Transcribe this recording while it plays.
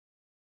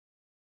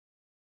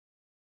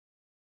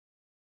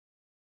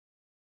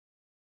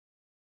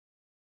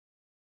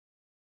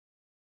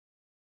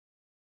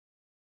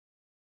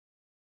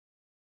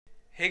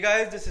Hey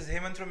guys, this is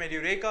Hemant from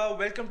Edureka.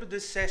 Welcome to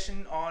this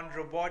session on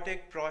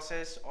Robotic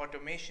Process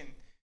Automation.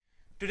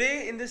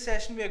 Today in this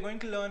session we are going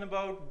to learn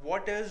about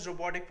what is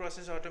Robotic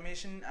Process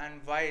Automation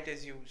and why it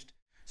is used.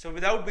 So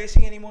without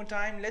wasting any more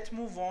time, let's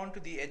move on to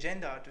the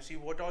agenda to see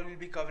what all we'll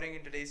be covering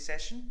in today's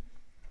session.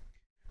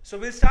 So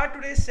we'll start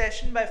today's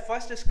session by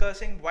first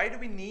discussing why do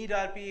we need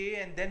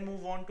RPA and then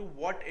move on to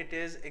what it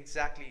is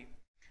exactly.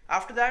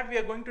 After that, we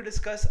are going to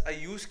discuss a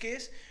use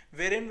case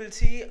wherein we'll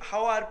see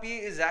how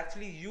RPA is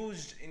actually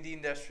used in the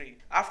industry.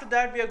 After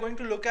that, we are going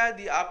to look at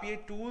the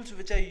RPA tools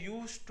which are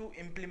used to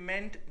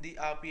implement the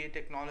RPA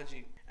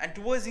technology. And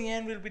towards the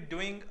end, we'll be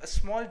doing a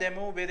small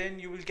demo wherein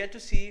you will get to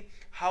see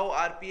how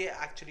RPA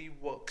actually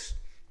works.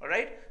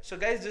 Alright, so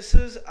guys, this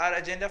is our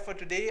agenda for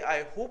today.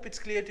 I hope it's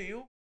clear to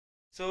you.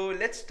 So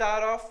let's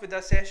start off with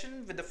our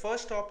session with the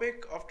first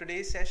topic of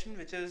today's session,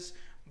 which is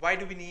why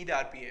do we need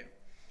RPA?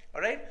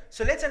 Alright,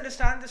 so let's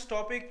understand this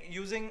topic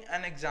using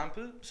an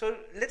example. So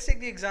let's take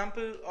the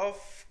example of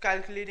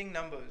calculating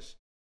numbers.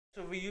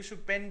 So we used to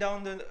pen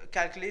down the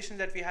calculations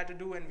that we had to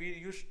do and we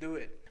used to do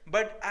it.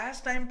 But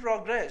as time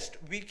progressed,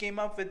 we came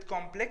up with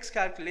complex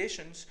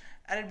calculations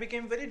and it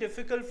became very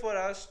difficult for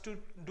us to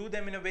do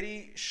them in a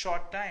very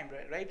short time,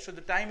 right? So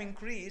the time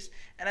increased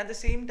and at the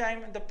same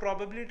time, the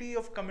probability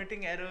of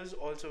committing errors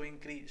also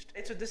increased.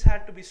 Right? So this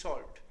had to be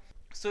solved.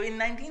 So in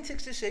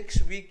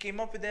 1966, we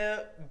came up with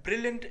a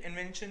brilliant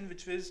invention,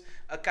 which was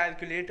a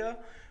calculator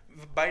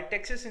by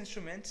Texas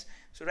Instruments.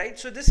 So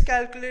this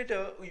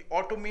calculator, we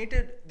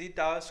automated the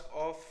task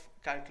of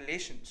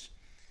calculations.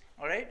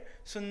 All right.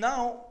 So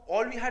now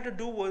all we had to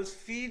do was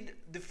feed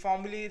the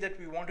formulae that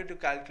we wanted to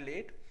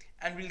calculate,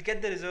 and we'll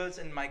get the results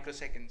in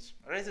microseconds.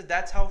 All right. So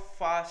that's how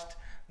fast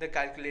the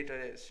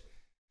calculator is.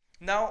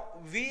 Now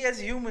we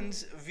as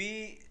humans,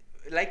 we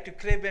like to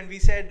crib and we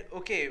said,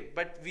 okay,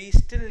 but we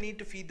still need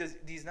to feed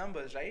these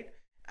numbers, right?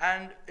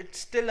 And it's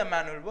still a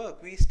manual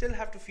work. We still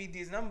have to feed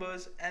these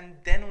numbers and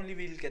then only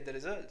we'll get the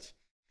results.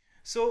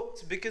 So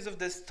because of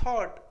this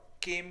thought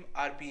came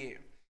RPA.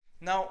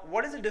 Now,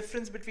 what is the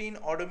difference between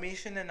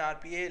automation and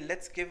RPA?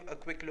 Let's give a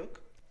quick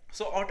look.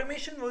 So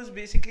automation was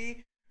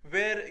basically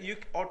where you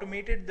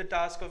automated the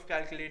task of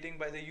calculating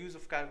by the use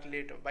of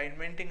calculator, by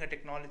inventing a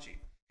technology.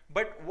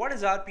 But what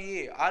is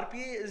RPA?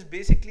 RPA is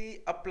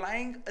basically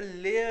applying a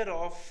layer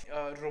of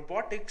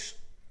robotics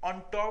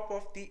on top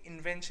of the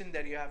invention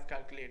that you have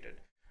calculated,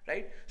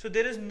 right? So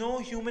there is no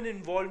human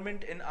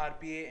involvement in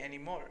RPA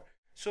anymore.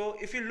 So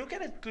if you look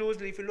at it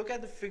closely, if you look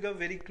at the figure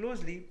very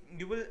closely,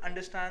 you will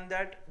understand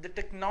that the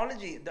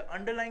technology, the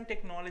underlying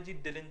technology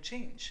didn't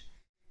change,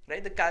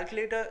 right? The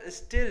calculator is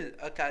still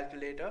a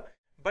calculator,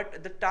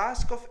 but the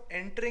task of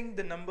entering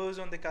the numbers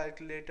on the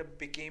calculator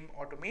became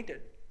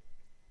automated,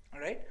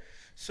 all right?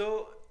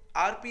 So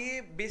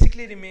RPA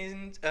basically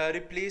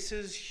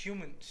replaces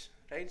humans,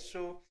 right?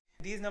 So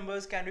these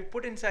numbers can be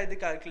put inside the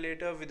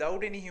calculator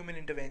without any human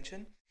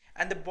intervention,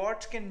 and the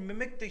bots can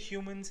mimic the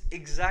humans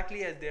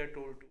exactly as they are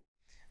told to.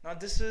 Now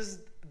this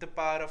is the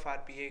power of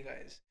RPA,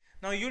 guys.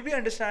 Now you'll be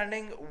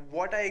understanding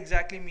what I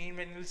exactly mean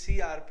when you'll see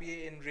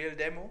RPA in real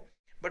demo.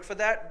 But for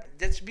that,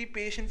 just be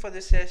patient for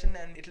this session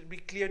and it'll be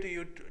clear to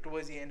you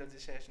towards the end of the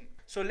session.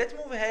 So let's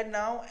move ahead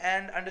now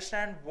and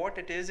understand what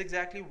it is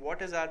exactly.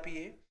 What is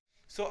RPA?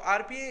 So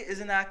RPA is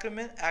an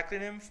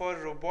acronym for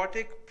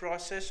Robotic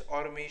Process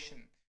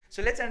Automation.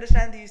 So let's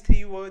understand these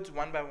three words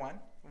one by one.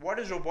 What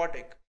is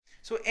robotic?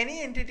 So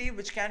any entity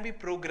which can be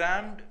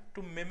programmed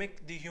to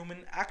mimic the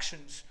human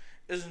actions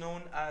is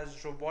known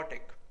as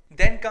robotic.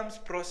 Then comes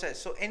process.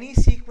 So any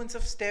sequence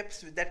of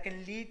steps that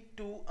can lead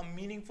to a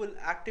meaningful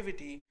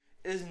activity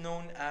is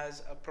known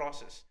as a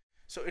process.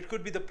 So it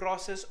could be the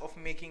process of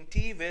making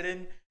tea,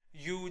 wherein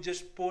you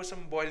just pour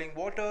some boiling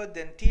water,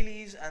 then tea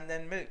leaves, and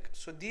then milk.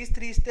 So these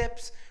three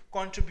steps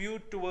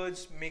contribute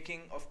towards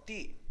making of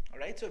tea. All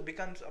right, so it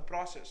becomes a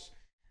process.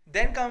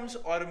 Then comes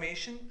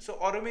automation. So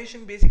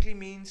automation basically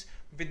means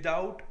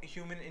without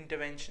human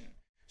intervention.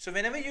 So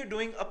whenever you're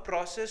doing a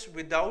process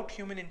without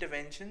human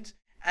interventions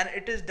and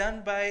it is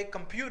done by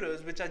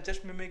computers which are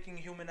just mimicking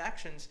human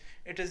actions,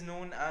 it is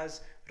known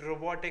as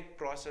robotic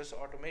process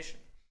automation.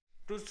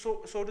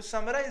 So to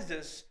summarize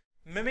this,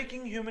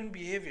 mimicking human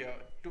behavior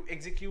to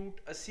execute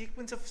a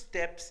sequence of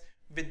steps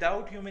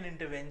without human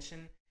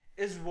intervention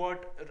is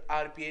what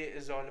RPA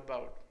is all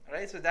about. All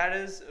right, so that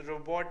is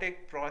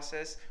robotic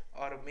process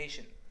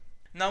automation.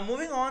 Now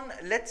moving on,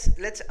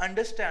 let's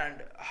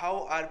understand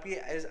how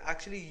RPA is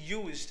actually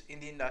used in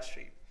the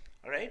industry.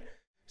 All right,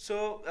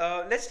 so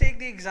let's take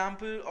the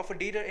example of a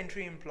data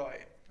entry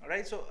employee. All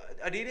right, so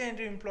a data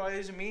entry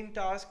employee's main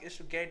task is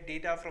to get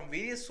data from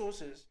various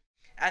sources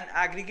and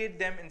aggregate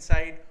them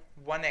inside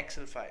one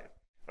Excel file.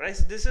 All right,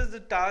 so this is the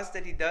task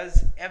that he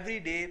does every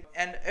day,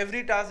 and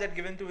every task that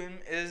given to him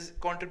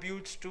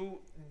contributes to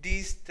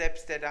these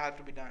steps that have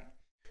to be done.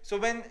 So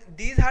when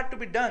these had to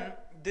be done,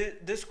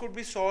 this could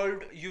be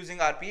solved using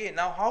RPA.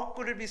 Now, how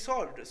could it be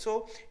solved?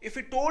 So if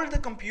we told the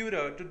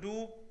computer to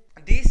do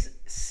these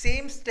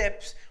same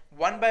steps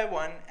one by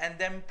one and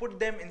then put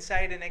them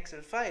inside an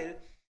Excel file,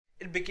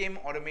 it became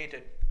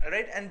automated. All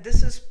right, and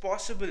this is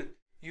possible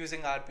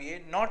using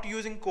RPA, not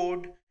using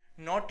code,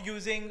 not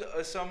using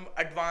some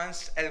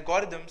advanced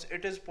algorithms.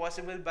 It is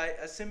possible by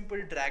a simple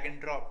drag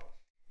and drop.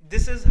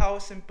 This is how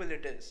simple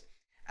it is.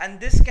 And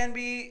this can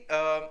be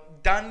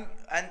done,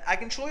 and I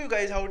can show you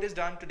guys how it is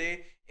done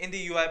today in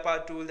the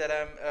Uipath tool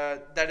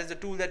that is the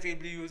tool that we'll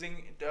be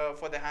using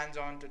for the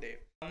hands-on today.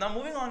 Now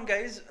moving on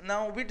guys,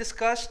 now we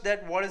discussed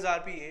that what is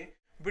RPA,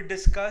 we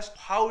discussed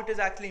how it is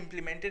actually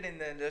implemented in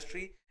the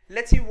industry.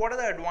 Let's see what are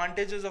the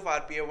advantages of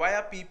RPA, why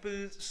are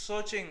people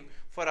searching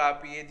for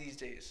RPA these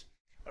days.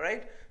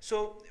 Alright,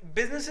 so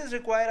businesses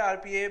require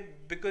RPA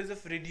because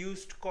of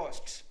reduced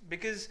costs,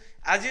 because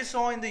as you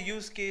saw in the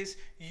use case,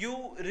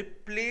 you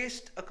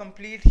replaced a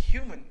complete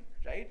human,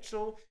 right?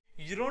 So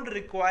you don't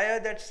require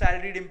that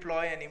salaried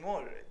employee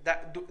anymore.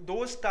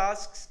 Those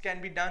tasks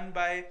can be done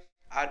by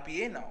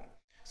RPA now.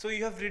 So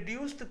you have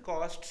reduced the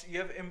costs, you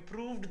have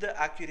improved the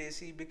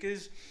accuracy,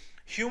 because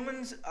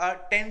humans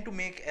tend to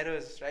make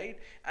errors, right?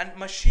 And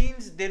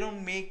machines, they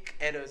don't make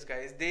errors,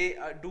 guys. They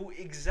do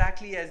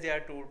exactly as they are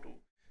told to.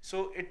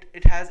 So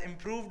it has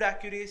improved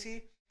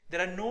accuracy.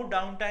 There are no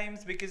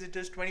downtimes because it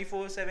is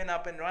 24/7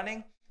 up and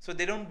running. So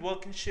they don't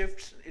work in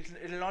shifts.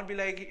 It'll not be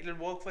like it'll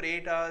work for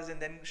 8 hours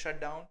and then shut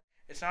down.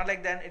 It's not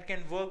like that. It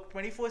can work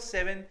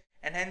 24/7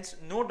 and hence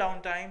no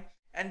downtime.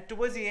 And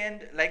towards the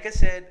end, like I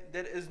said,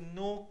 there is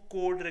no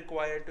code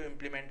required to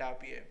implement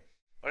RPA.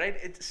 Alright,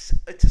 it's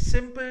a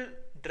simple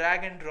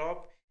drag and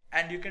drop,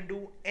 and you can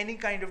do any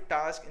kind of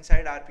task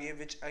inside RPA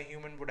which a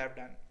human would have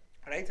done.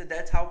 Alright, so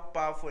that's how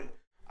powerful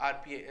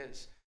RPA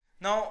is.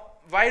 Now,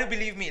 why do you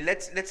believe me?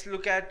 Let's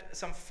look at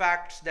some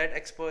facts that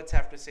experts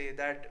have to say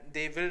that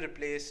they will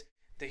replace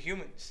the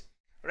humans.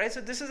 Right?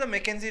 So this is a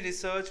McKinsey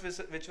research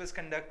which was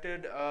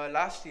conducted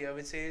last year,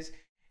 which says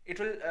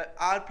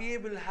RPA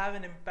will have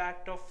an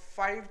impact of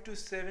 $5 to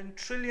 $7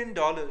 trillion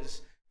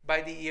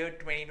by the year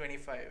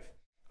 2025.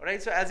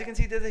 Alright, so as you can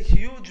see, there's a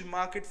huge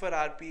market for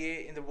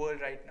RPA in the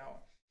world right now.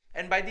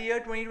 And by the year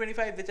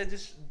 2025, which are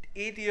just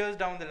 8 years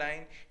down the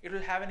line, it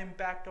will have an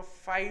impact of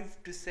 $5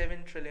 to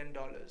 $7 trillion.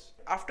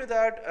 After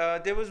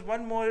that, there was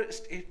one more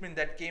statement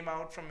that came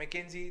out from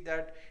McKinsey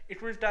that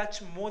it will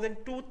touch more than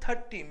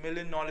 230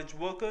 million knowledge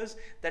workers.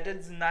 That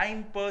is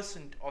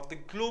 9% of the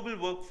global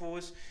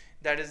workforce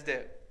that is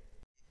there.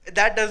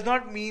 That does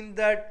not mean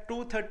that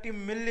 230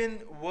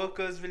 million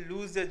workers will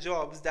lose their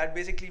jobs. That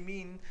basically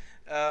means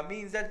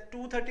that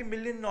 230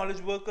 million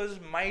knowledge workers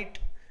might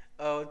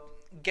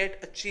get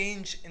a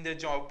change in their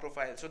job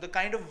profile. So the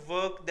kind of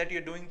work that you're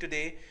doing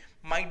today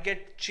might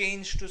get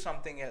changed to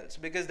something else,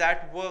 because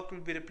that work will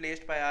be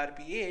replaced by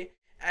RPA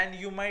and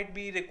you might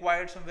be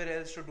required somewhere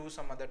else to do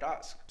some other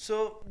task.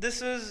 So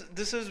this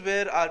is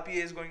where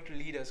RPA is going to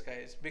lead us,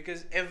 guys,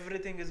 because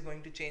everything is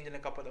going to change in a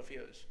couple of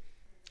years.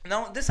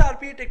 Now this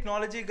RPA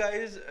technology,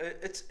 guys,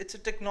 it's a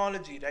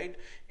technology, right?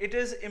 It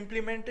is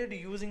implemented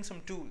using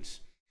some tools.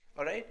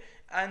 Alright,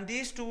 and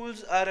these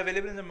tools are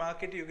available in the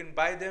market. You can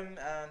buy them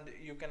and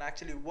you can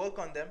actually work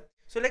on them.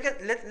 So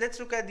let's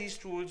look at these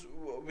tools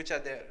which are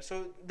there.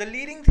 So the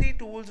leading 3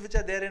 tools which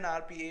are there in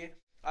RPA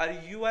are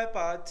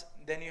Uipath,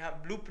 then you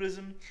have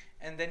BluePrism,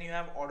 and then you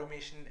have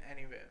Automation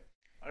Anywhere.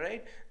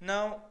 Alright,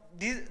 now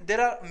there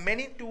are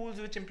many tools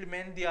which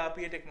implement the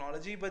RPA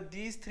technology, but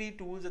these 3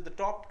 tools are the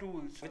top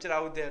tools which are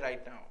out there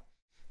right now.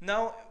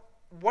 Now,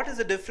 what is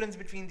the difference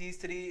between these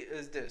 3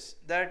 is this,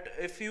 that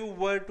if you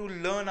were to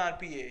learn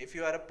RPA, if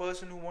you are a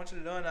person who wants to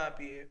learn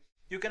RPA,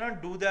 you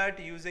cannot do that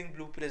using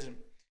BluePrism,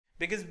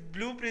 because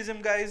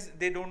BluePrism, guys,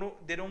 they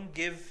don't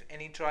give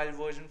any trial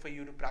version for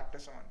you to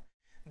practice on.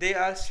 They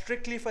are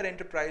strictly for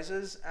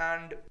enterprises,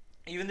 and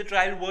even the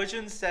trial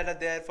versions that are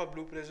there for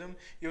BluePrism,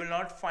 you will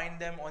not find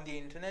them on the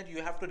internet.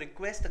 You have to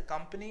request the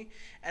company,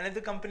 and if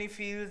the company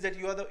feels that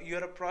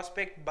you're a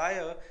prospect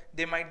buyer,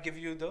 they might give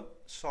you the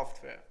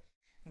software.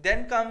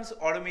 Then comes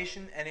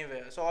Automation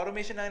Anywhere. So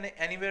Automation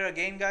Anywhere,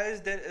 again,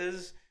 guys, there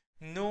is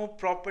no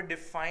proper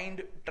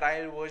defined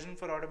trial version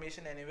for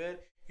Automation Anywhere.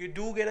 You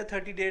do get a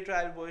 30-day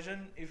trial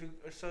version if you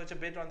search a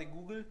bit on the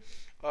Google,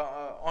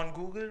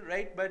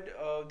 right? But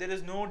there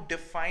is no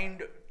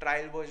defined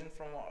trial version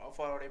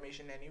for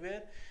Automation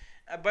Anywhere.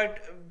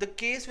 But the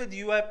case with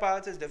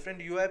Uipath is different.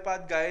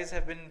 Uipath guys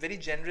have been very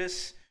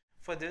generous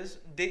for this.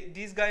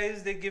 These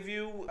guys, they give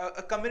you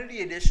a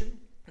community edition.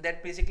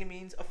 That basically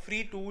means a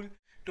free tool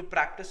to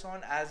practice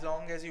on as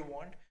long as you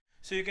want.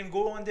 So you can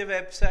go on their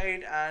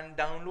website and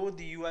download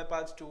the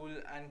Uipath tool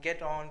and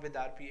get on with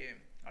RPA.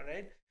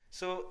 Alright,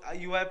 so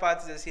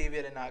Uipath is a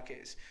savior in our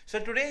case. So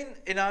today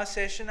in our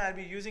session, I'll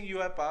be using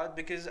Uipath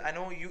because I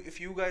know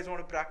if you guys want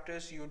to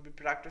practice, you would be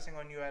practicing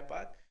on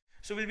Uipath.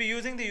 So we'll be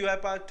using the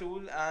Uipath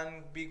tool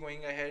and be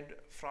going ahead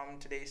from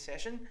today's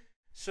session.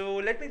 So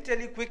let me tell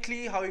you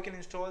quickly how you can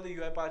install the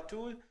Uipath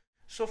tool.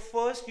 So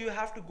first you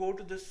have to go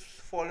to this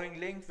following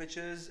link, which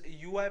is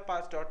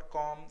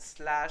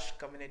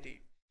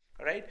uipath.com/community.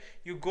 Alright,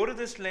 you go to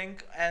this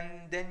link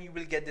and then you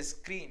will get this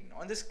screen.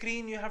 On the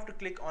screen you have to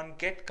click on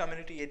Get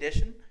Community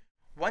Edition.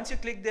 Once you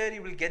click there,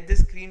 you will get this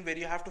screen where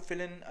you have to fill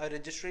in a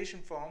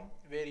registration form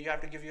where you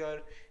have to give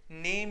your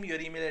name, your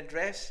email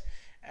address,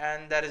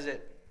 and that is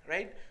it.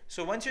 right?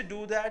 So once you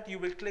do that, you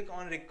will click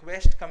on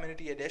Request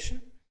Community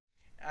Edition.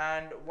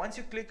 And once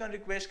you click on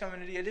Request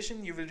Community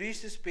Edition, you will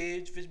reach this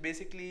page which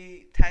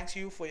basically thanks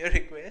you for your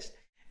request,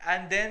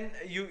 and then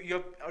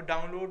your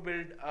download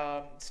will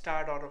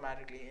start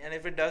automatically. And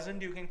if it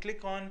doesn't, you can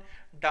click on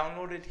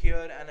download it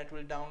here and it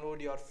will download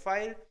your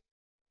file.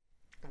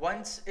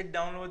 Once it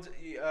downloads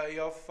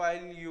your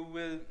file, you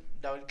will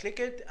double click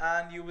it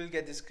and you will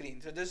get the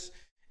screen. So this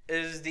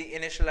is the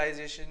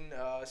initialization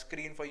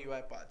screen for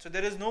Uipath. So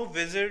there is no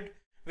wizard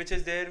which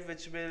is there,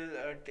 which will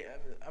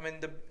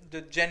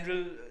the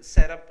general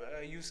setup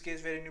use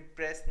case wherein you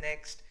press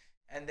next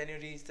and then you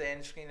reach the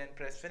end screen and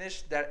press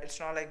finish. That it's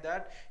not like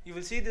that. You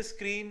will see the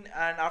screen,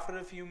 and after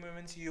a few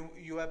moments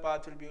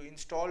Uipath will be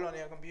installed on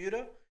your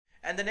computer,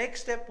 and the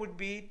next step would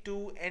be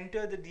to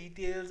enter the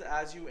details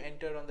as you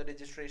enter on the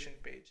registration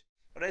page.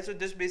 Alright, so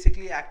this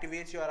basically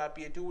activates your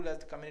RPA tool as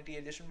the community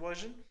edition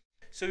version.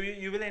 So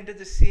you will enter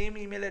the same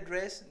email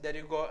address that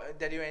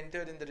you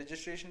entered in the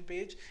registration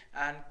page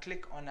and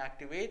click on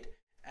activate,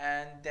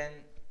 and then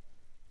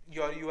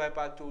your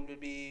Uipath tool will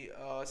be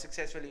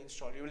successfully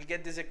installed. You will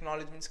get this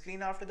acknowledgement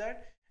screen after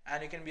that,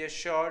 and you can be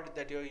assured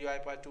that your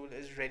Uipath tool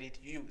is ready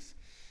to use.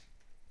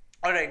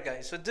 Alright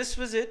guys, so this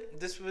was it.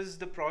 This was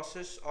the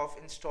process of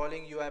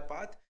installing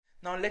Uipath.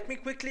 Now let me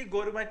quickly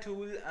go to my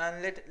tool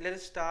and let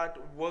us start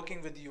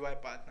working with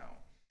Uipath now.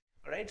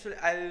 Alright, so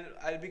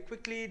I'll be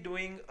quickly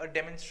doing a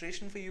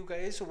demonstration for you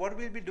guys. So what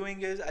we'll be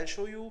doing is I'll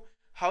show you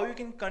how you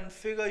can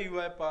configure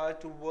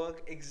Uipath to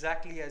work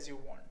exactly as you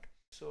want.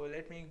 So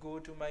let me go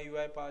to my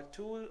Uipath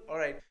tool.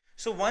 Alright,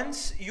 so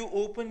once you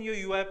open your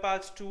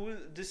Uipath tool,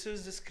 this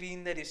is the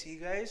screen that you see,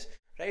 guys.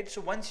 Right,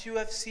 so once you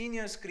have seen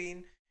your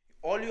screen,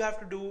 all you have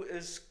to do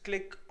is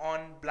click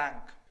on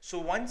blank. So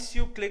once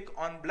you click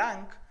on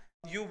blank,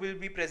 you will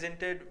be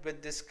presented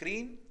with this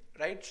screen.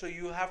 Right, so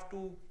you have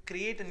to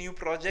create a new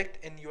project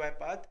in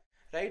Uipath.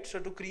 Right, so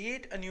to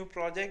create a new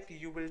project,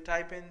 you will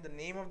type in the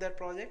name of that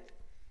project,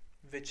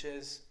 which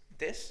is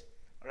this,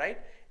 right,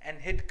 and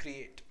hit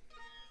create.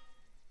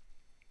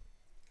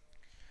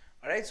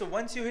 Alright, so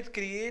once you hit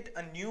create,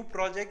 a new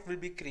project will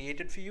be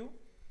created for you,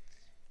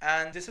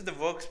 and this is the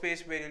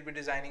workspace where you'll be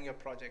designing your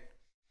project.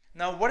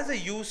 Now what is the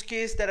use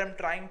case that I'm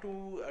trying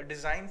to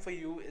design for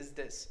you is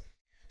this.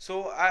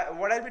 So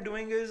what I'll be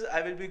doing is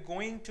I will be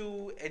going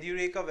to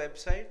Edureka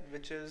website,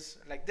 which is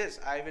like this.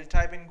 I will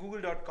type in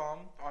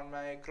google.com on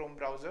my Chrome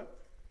browser.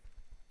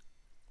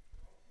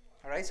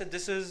 Alright, so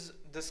this is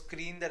the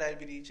screen that I'll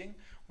be reaching.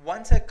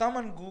 Once I come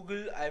on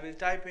Google, I will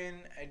type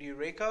in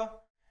Edureka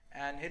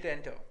and hit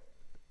enter.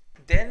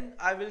 Then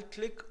I will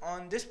click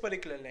on this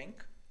particular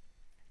link,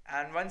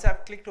 and once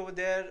I've clicked over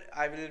there,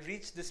 I will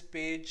reach this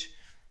page,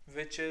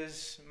 which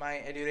is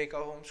my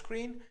Edureka home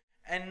screen.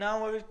 And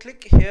now I will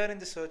click here in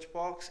the search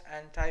box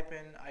and type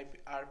in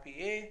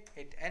RPA,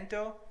 hit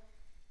enter.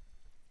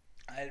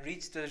 I'll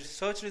reach the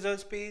search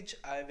results page.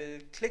 I will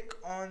click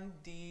on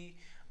the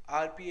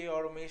RPA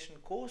automation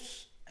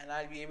course and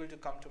I'll be able to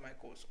come to my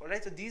course.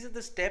 Alright, so these are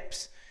the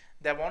steps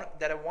that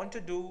I want to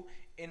do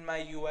in my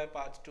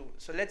Uipath tool.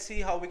 So let's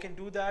see how we can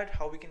do that,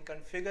 how we can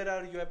configure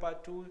our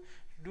Uipath tool,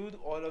 do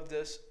all of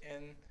this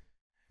in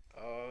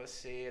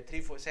say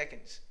 3-4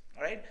 seconds.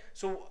 Alright,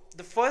 so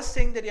the first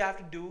thing that you have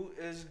to do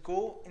is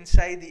go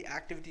inside the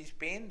activities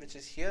pane, which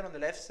is here on the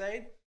left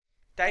side,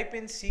 type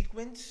in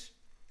sequence.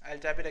 I'll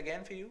type it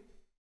again for you,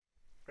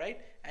 right,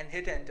 and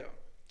hit enter.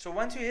 So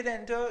once you hit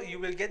enter, you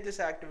will get this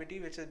activity,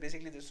 which is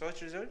basically the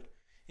search result.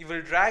 You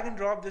will drag and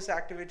drop this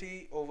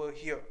activity over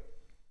here.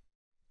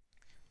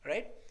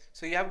 Right,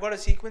 so you have got a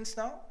sequence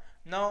now.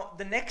 Now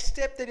the next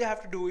step that you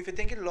have to do, if you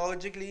think it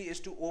logically,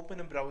 is to open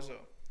a browser.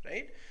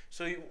 Right,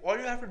 so all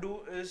you have to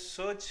do is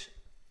search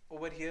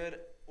over here,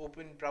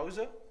 open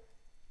browser.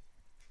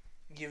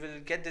 You will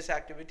get this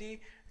activity,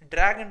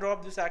 drag and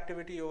drop this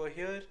activity over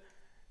here,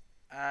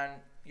 and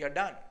you're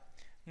done.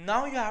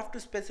 Now you have to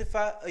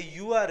specify a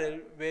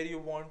URL where you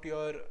want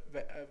your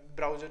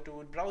browser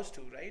to browse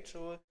to, right?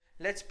 So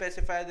let's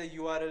specify the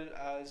URL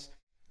as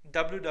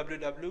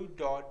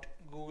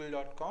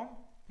www.google.com.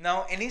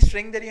 Now any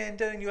string that you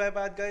enter in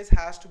Uipath, guys,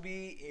 has to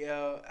be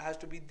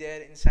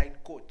there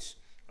inside quotes.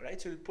 Right,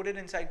 so you put it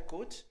inside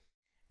quotes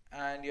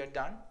and you're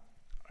done.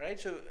 Right,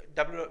 so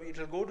it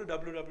will go to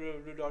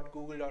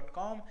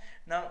www.google.com.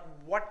 Now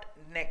what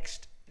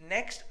next?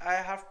 Next I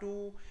have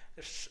to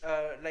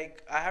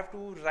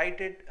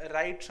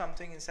write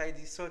something inside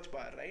the search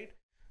bar, right?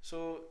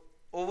 So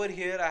over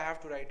here I have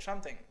to write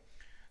something.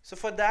 So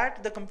for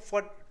that,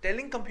 for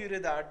telling computer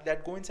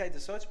that go inside the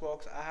search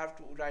box, I have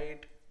to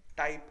write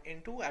type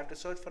into. I have to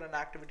search for an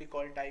activity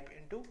called type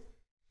into.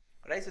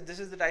 Right, so this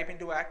is the type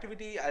into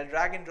activity. I'll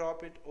drag and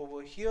drop it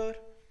over here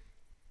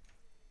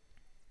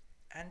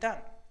and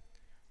done.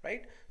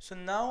 Right, so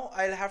now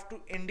I'll have to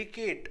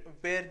indicate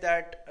where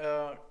that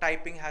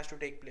typing has to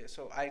take place.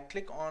 So I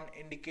click on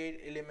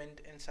indicate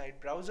element inside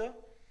browser.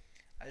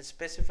 I'll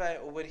specify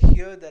over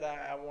here that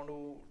I want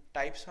to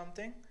type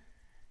something,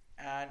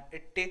 and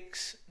it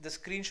takes the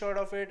screenshot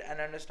of it and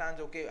understands,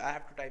 okay, I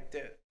have to type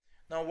there.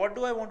 Now what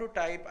do I want to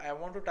type? I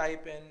want to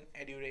type in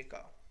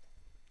Edureka.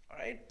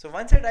 Alright, so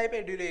once I type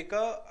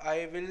Edureka,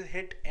 I will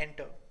hit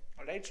enter.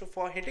 Alright, so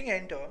for hitting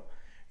enter,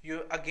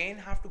 you again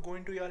have to go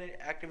into your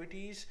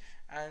activities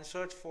and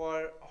search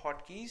for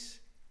hotkeys.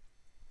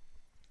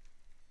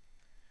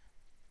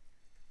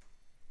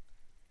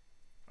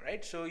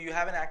 Alright, so you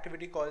have an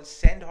activity called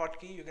send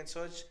hotkey. You can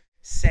search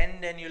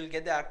send and you'll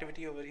get the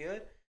activity over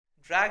here.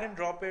 Drag and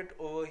drop it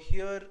over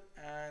here,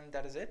 and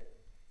that is it.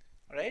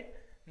 Alright,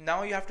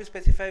 now you have to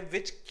specify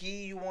which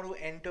key you want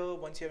to enter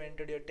once you have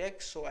entered your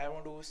text. So I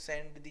want to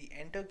send the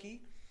enter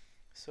key,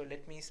 so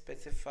let me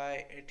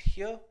specify it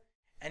here,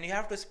 and you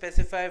have to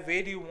specify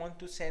where do you want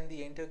to send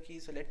the enter key,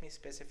 so let me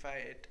specify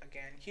it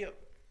again here.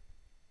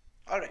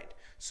 Alright,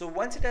 so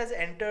once it has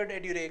entered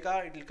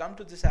Edureka, it will come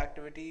to this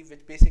activity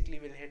which basically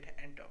will hit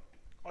enter.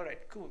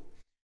 Alright, cool.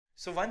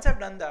 So once I've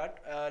done that,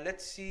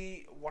 let's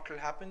see what will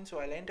happen. So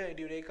I'll enter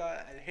Edureka,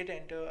 I'll hit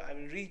enter, I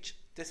will reach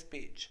this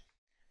page.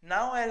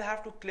 Now I'll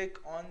have to click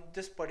on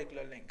this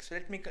particular link. So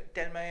let me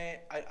tell my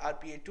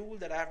RPA tool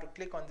that I have to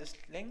click on this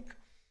link.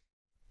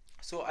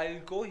 So I'll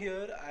go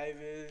here, I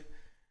will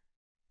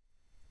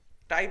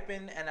type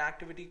in an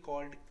activity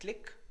called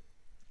click.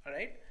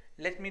 Alright,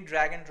 let me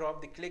drag and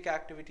drop the click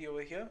activity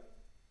over here.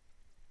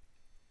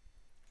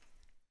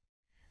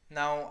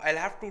 Now I'll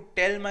have to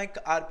tell my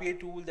RPA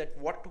tool that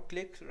what to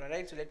click,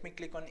 right? So let me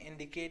click on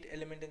indicate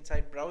element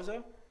inside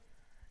browser,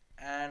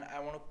 and I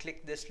want to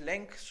click this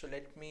link. So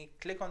let me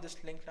click on this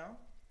link now,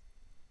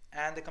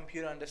 and the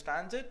computer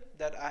understands it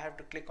that I have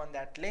to click on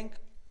that link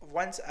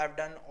once I've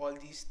done all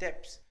these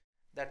steps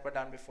that were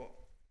done before.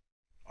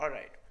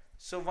 Alright,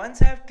 so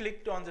once I've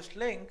clicked on this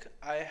link,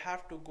 I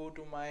have to go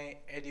to my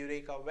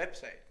Edureka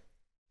website.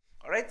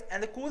 Alright,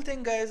 and the cool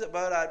thing guys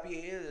about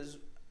RPA is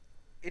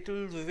it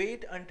will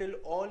wait until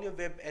all your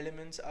web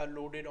elements are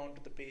loaded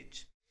onto the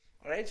page.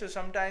 Alright, so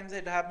sometimes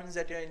it happens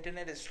that your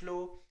internet is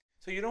slow,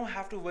 so you don't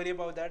have to worry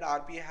about that.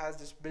 RPA has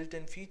this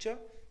built-in feature,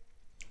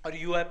 or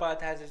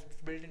Uipath has this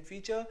built-in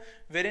feature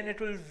wherein it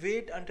will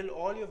wait until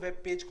all your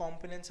web page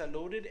components are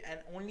loaded, and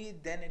only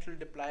then it will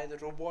deploy the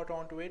robot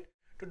onto it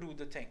to do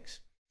the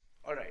things.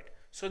 Alright,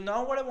 so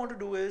now what I want to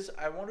do is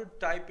I want to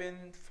type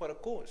in for a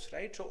course,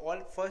 right?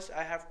 So first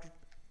I have to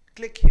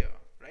click here,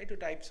 right, to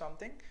type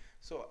something.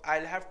 So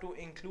I'll have to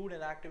include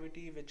an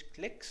activity which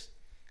clicks.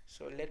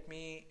 So let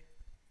me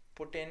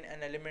put in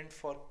an element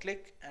for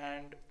click,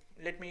 and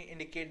let me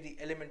indicate the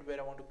element where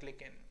I want to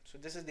click in. So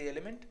this is the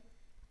element.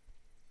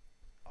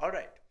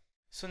 Alright,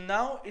 so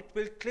now it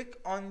will click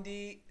on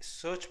the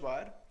search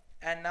bar,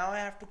 and now I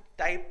have to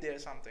type there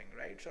something,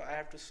 right? So I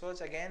have to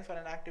search again for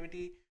an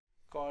activity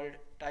called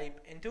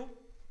type into.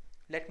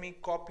 Let me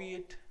copy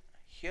it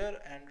here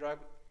and drag.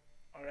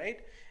 Alright,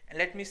 and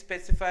let me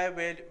specify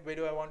where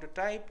do I want to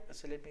type.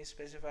 So let me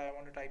specify I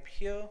want to type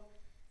here,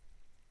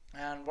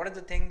 and what is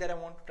the thing that I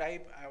want to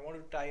type? I want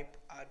to type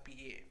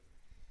RPA.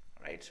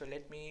 Alright, so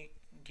let me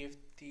give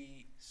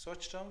the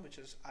search term which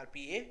is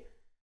RPA,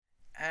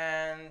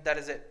 and that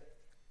is it.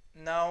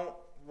 Now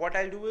what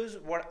I'll do is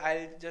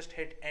I'll just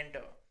hit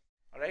enter.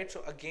 Alright,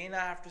 so again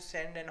I have to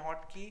send an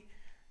hotkey,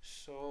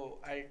 so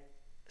I'll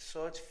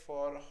search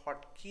for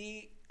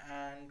hotkey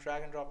and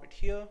drag and drop it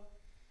here,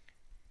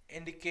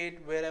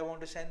 indicate where I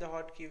want to send the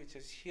hotkey, which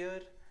is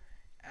here,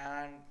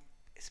 and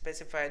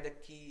specify the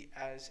key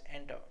as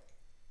enter.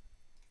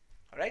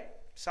 Alright,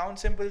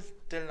 sounds simple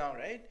till now,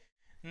 right?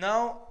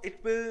 Now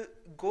it will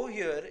go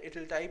here, it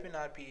will type in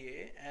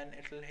RPA and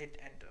it will hit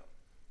enter.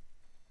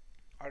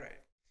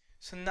 Alright,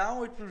 so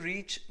now it will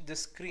reach the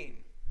screen.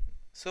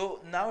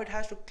 So now it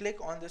has to click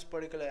on this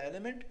particular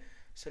element.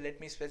 So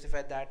let me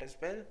specify that as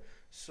well.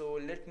 So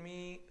let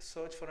me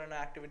search for an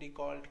activity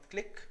called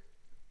click.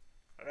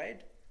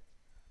 Alright,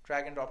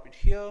 drag and drop it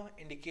here,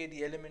 indicate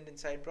the element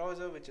inside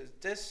browser, which is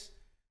this,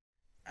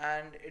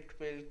 and it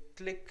will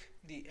click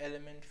the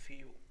element for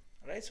you.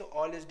 Alright, so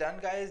all is done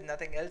guys,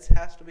 nothing else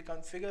has to be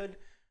configured.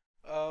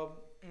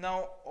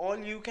 Now all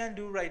you can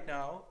do right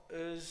now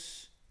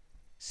is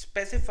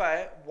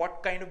specify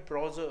what kind of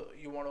browser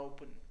you want to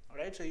open.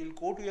 Alright, so you'll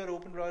go to your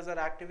open browser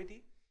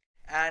activity,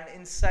 and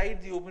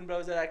inside the open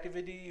browser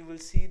activity you will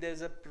see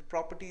there's a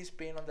properties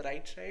pane on the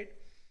right side.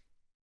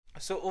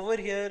 So over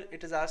here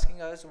it is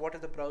asking us what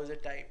is the browser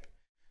type.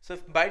 So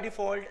if by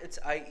default it's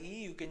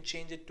IE, you can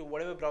change it to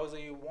whatever browser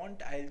you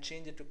want. I'll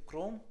change it to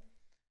Chrome.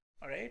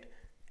 Alright,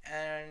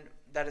 and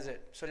that is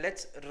it. So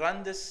let's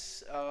run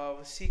this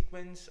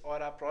sequence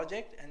or our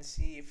project and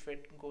see if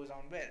it goes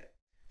on well.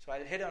 So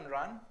I'll hit on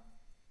run.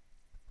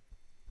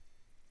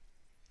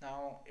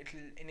 Now it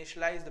will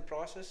initialize the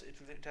process.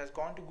 It has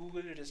gone to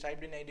Google, it has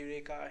typed in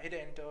Edureka, hit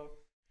enter.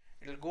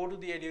 It will go to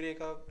the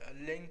Edureka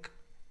link,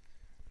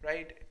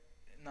 right?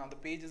 Now the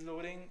page is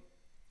loading,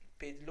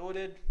 page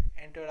loaded,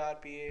 entered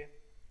RPA,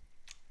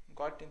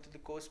 got into the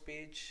course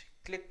page,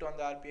 clicked on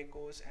the RPA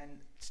course,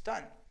 and it's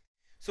done.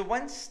 So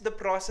once the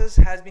process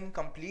has been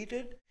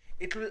completed,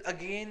 it will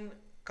again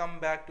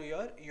come back to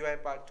your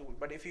Uipath tool.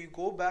 But if you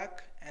go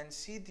back and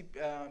see the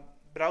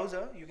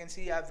browser, you can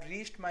see I've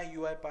reached my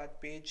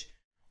Uipath page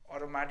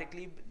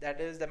automatically.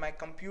 That is that my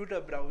computer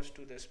browsed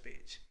to this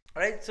page.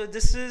 Alright, so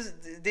this is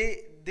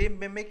they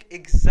mimic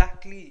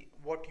exactly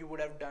what you would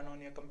have done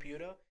on your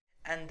computer,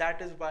 and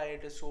that is why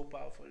it is so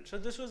powerful. So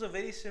this was a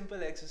very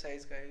simple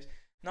exercise, guys.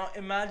 Now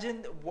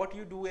imagine what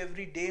you do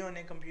every day on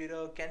a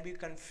computer can be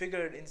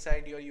configured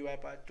inside your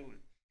Uipath tool.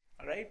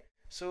 Alright,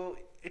 so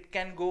it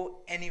can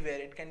go anywhere,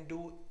 it can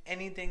do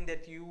anything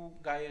that you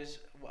guys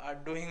are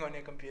doing on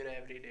your computer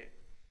every day.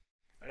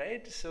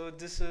 Alright, so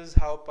this is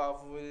how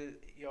powerful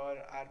your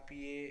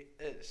RPA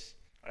is.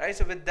 Alright,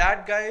 so with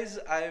that, guys,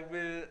 I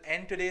will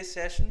end today's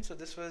session. So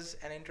this was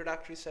an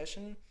introductory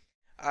session.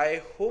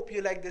 I hope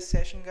you like this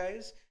session,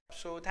 guys.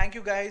 So thank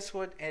you guys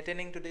for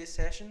attending today's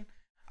session.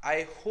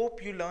 I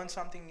hope you learned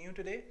something new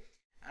today,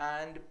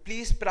 and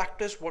please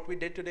practice what we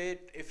did today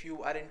if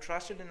you are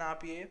interested in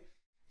RPA.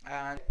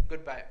 And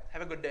goodbye.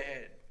 Have a good day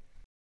ahead.